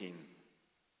waiting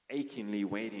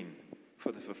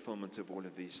for the fulfillment of all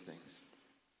of these things.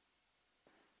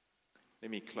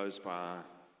 Let me close by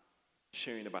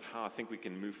sharing about how I think we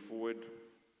can move forward.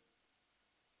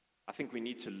 I think we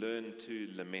need to learn to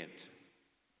lament.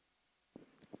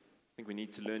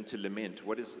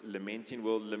 What is lamenting?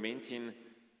 Well, lamenting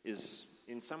is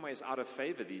in some ways out of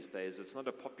favor these days. It's not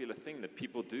a popular thing that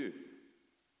people do.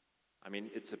 I mean,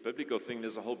 it's a biblical thing.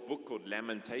 There's a whole book called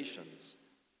Lamentations.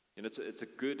 You know, it's a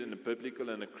good and a biblical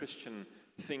and a Christian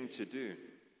thing to do.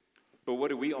 But what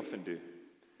do we often do?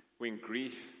 When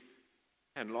grief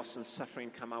and loss and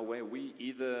suffering come our way, we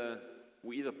either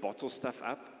bottle stuff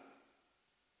up,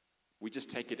 we just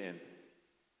take it in.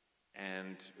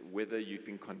 And whether you've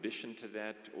been conditioned to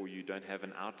that or you don't have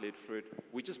an outlet for it,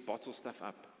 we just bottle stuff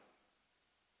up.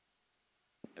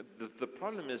 The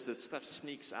problem is that stuff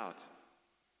sneaks out.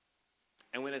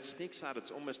 And when it sneaks out,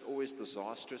 it's almost always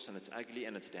disastrous, and it's ugly,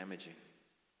 and it's damaging.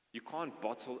 You can't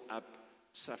bottle up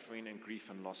suffering and grief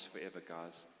and loss forever,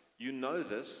 guys. You know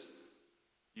this.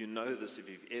 You know this if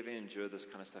you've ever endured this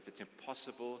kind of stuff. It's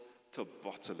impossible to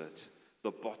bottle it.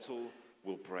 The bottle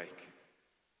will break.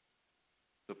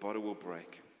 The bottle will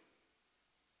break.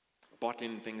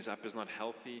 Bottling things up is not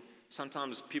healthy.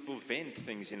 Sometimes people vent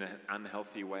things in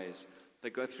unhealthy ways. They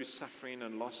go through suffering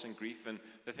and loss and grief, and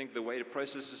they think the way to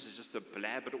process this is just to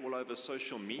blab it all over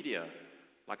social media,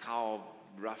 like how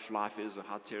rough life is or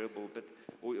how terrible,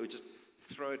 or just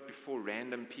throw it before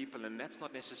random people, and that's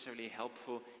not necessarily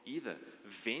helpful either.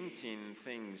 Venting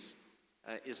things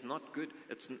is not good.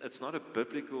 It's not a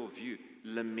biblical view.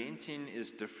 Lamenting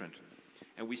is different.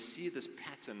 And we see this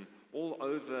pattern all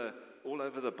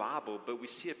over the Bible, but we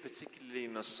see it particularly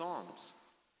in the Psalms.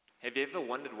 Have you ever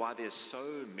wondered why there's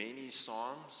so many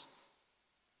Psalms?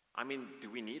 I mean, do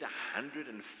we need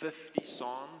 150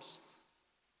 Psalms?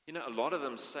 You know, a lot of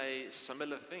them say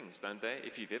similar things, don't they?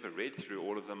 If you've ever read through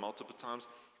all of them multiple times,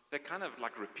 they kind of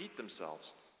like repeat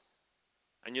themselves.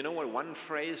 And you know what one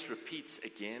phrase repeats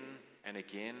again and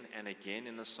again and again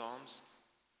in the Psalms?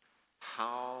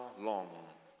 How long,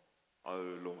 O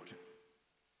Lord?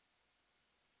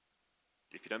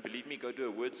 If you don't believe me, go do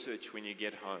a word search when you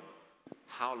get home.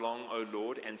 How long, O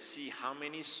Lord? And see how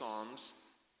many Psalms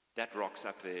that rocks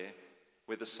up there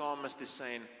where the psalmist is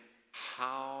saying,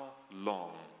 how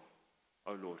long,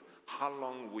 O Lord? How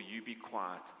long will you be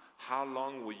quiet? How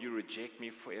long will you reject me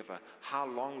forever? How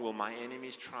long will my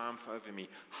enemies triumph over me?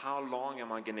 How long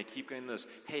am I going to keep going this?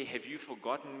 Hey, have you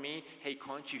forgotten me? Hey,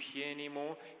 can't you hear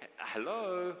anymore?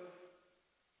 Hello?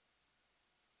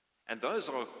 And those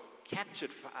are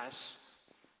captured for us,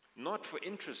 not for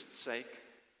interest's sake,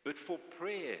 but for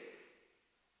prayer.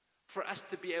 For us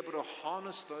to be able to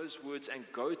harness those words and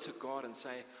go to God and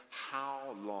say,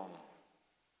 how long,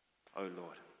 O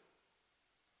Lord?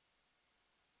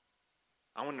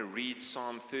 I want to read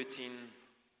Psalm 13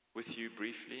 with you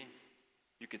briefly.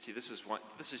 You can see this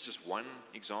is just one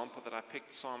example that I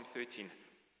picked, Psalm 13.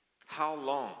 How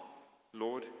long,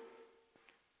 Lord,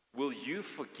 will you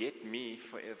forget me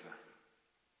forever?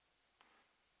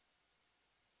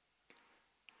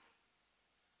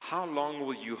 How long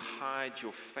will you hide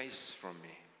your face from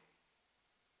me?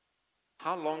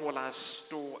 How long will I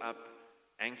store up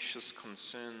anxious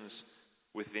concerns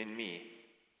within me,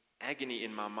 agony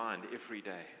in my mind every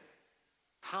day?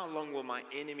 How long will my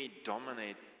enemy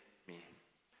dominate me?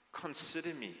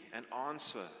 Consider me and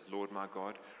answer, Lord my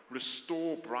God.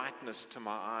 Restore brightness to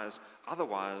my eyes.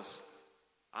 Otherwise,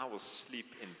 I will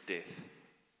sleep in death.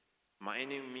 My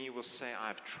enemy will say, I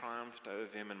have triumphed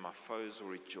over him, and my foes will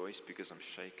rejoice because I'm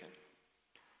shaken.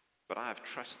 But I have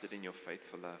trusted in your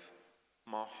faithful love.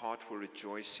 My heart will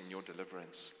rejoice in your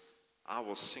deliverance. I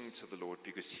will sing to the Lord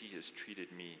because he has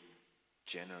treated me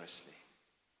generously.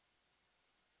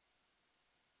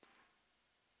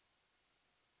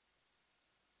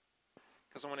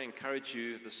 Because I want to encourage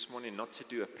you this morning not to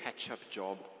do a patch-up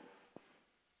job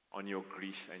on your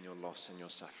grief and your loss and your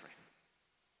suffering.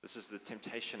 This is the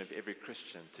temptation of every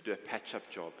Christian, to do a patch-up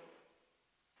job.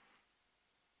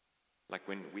 Like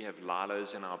when we have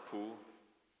Lalos in our pool,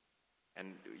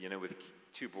 and with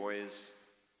two boys,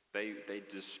 they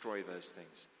destroy those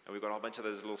things. And we've got a whole bunch of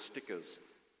those little stickers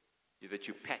that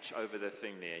you patch over the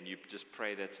thing there, and you just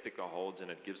pray that sticker holds,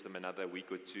 and it gives them another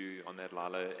week or two on that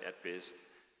Lalo at best.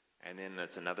 And then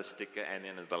it's another sticker, and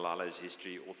then the Lalo's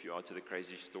history, off you are to the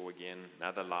crazy store again,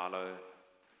 another Lalo.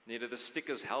 The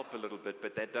stickers help a little bit,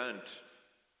 but they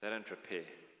don't repair.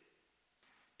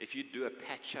 If you do a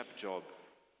patch-up job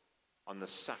on the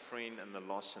suffering and the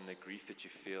loss and the grief that you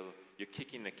feel, you're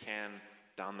kicking the can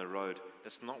down the road.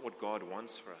 That's not what God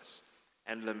wants for us.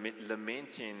 And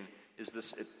lamenting is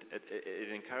this,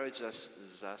 it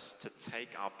encourages us to take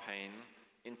our pain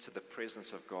into the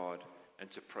presence of God and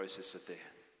to process it there.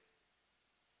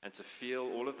 And to feel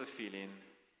all of the feeling,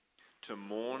 to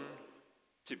mourn,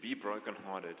 to be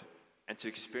brokenhearted, and to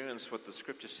experience what the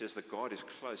scripture says, that God is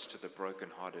close to the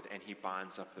brokenhearted and he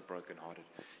binds up the brokenhearted.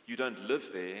 You don't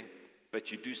live there,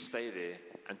 but you do stay there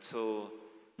until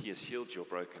he has healed your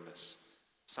brokenness.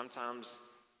 Sometimes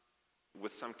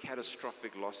with some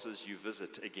catastrophic losses, you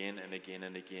visit again and again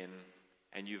and again,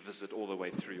 and you visit all the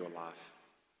way through your life.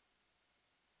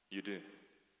 You do.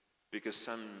 Because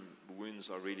some wounds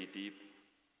are really deep.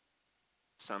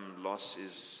 Some loss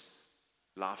is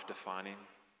life-defining.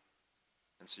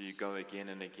 And so you go again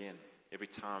and again. Every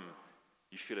time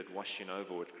you feel it washing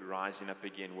over or it rising up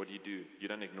again, what do? You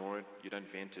don't ignore it. You don't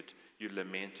vent it. You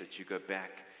lament it. You go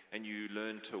back and you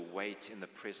learn to wait in the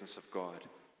presence of God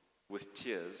with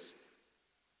tears,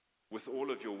 with all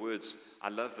of your words. I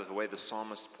love the way the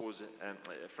psalmist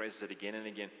phrases it again and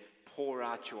again. Pour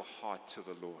out your heart to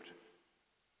the Lord.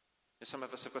 And some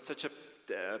of us have got such a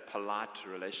polite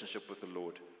relationship with the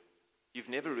Lord. You've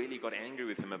never really got angry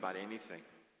with him about anything.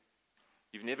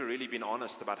 You've never really been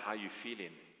honest about how you're feeling.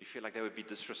 You feel like that would be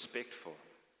disrespectful,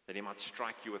 that he might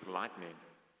strike you with lightning.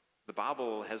 The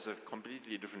Bible has a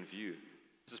completely different view.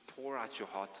 It says, pour out your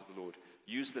heart to the Lord.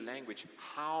 Use the language,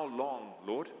 how long,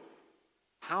 Lord?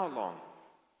 How long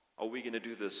are we going to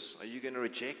do this? Are you going to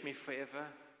reject me forever?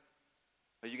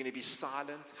 Are you going to be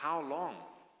silent? How long?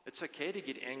 It's okay to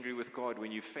get angry with God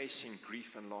when you're facing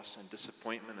grief and loss and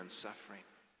disappointment and suffering.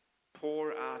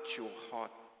 Pour out your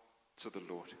heart to the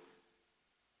Lord.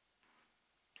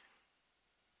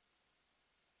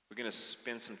 We're going to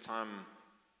spend some time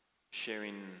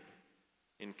sharing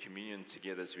in communion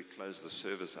together as we close the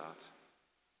service out.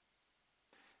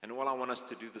 And all I want us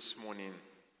to do this morning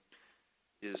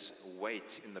is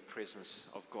wait in the presence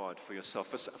of God for yourself.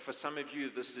 For some of you,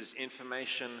 this is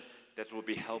information that will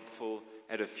be helpful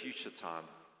at a future time.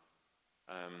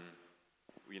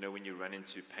 When you run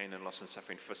into pain and loss and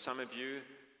suffering. For some of you,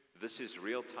 this is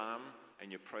real time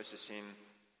and you're processing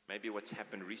maybe what's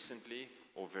happened recently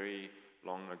or very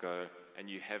long ago, and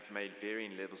you have made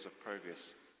varying levels of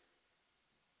progress.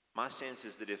 My sense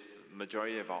is that if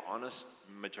majority of us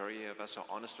are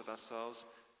honest with ourselves,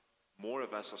 more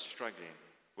of us are struggling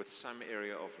with some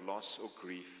area of loss or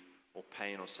grief or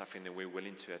pain or suffering than we're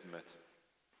willing to admit.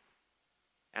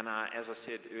 And as I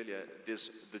said earlier,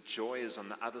 the joy is on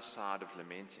the other side of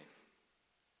lamenting.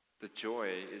 The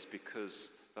joy is because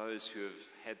those who have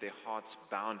had their hearts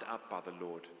bound up by the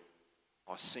Lord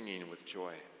are singing with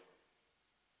joy.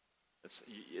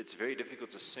 It's very difficult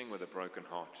to sing with a broken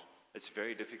heart. It's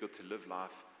very difficult to live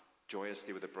life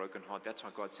joyously with a broken heart. That's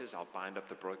why God says, I'll bind up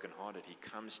the brokenhearted. He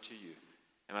comes to you.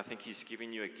 And I think He's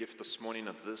giving you a gift this morning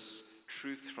of this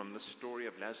truth from the story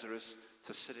of Lazarus,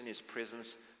 to sit in His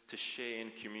presence, to share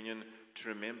in communion, to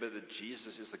remember that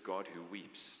Jesus is the God who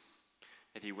weeps.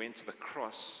 That He went to the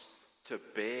cross to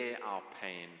bear our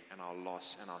pain and our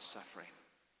loss and our suffering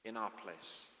in our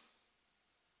place,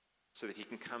 so that He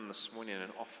can come this morning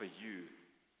and offer you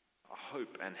a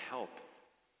hope and help.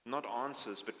 Not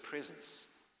answers, but presence.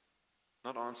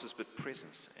 Not answers, but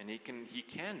presence. And He can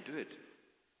do it.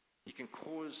 He can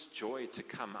cause joy to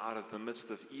come out of the midst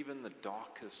of even the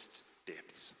darkest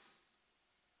depths.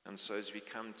 And so as we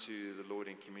come to the Lord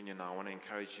in communion, I want to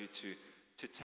encourage you to take